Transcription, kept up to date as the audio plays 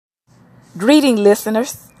Greeting,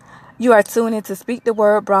 listeners. You are tuned in to Speak the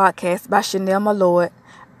Word broadcast by Chanel Malloy,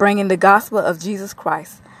 bringing the gospel of Jesus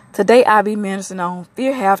Christ. Today I'll be ministering on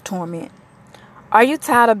Fear Have Torment. Are you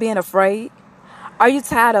tired of being afraid? Are you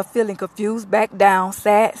tired of feeling confused, back down,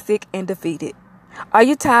 sad, sick, and defeated? Are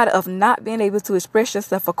you tired of not being able to express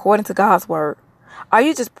yourself according to God's Word? Are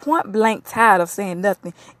you just point blank tired of saying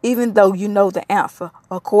nothing, even though you know the answer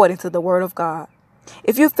according to the Word of God?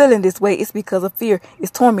 If you're feeling this way, it's because of fear is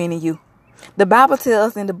tormenting you. The Bible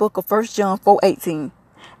tells us in the book of 1 John 4:18,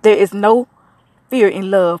 there is no fear in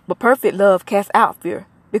love, but perfect love casts out fear,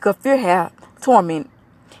 because fear hath torment.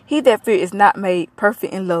 He that fear is not made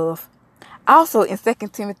perfect in love. Also in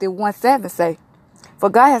 2 Timothy 1:7 say, for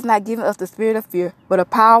God has not given us the spirit of fear, but of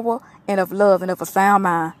power and of love and of a sound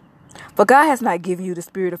mind. For God has not given you the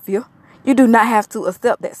spirit of fear. You do not have to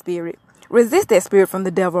accept that spirit. Resist that spirit from the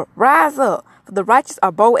devil. Rise up, for the righteous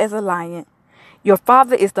are bold as a lion. Your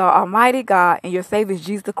Father is the Almighty God, and your Savior is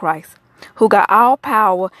Jesus Christ, who got all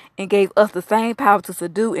power and gave us the same power to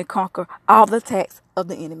subdue and conquer all the attacks of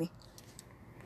the enemy.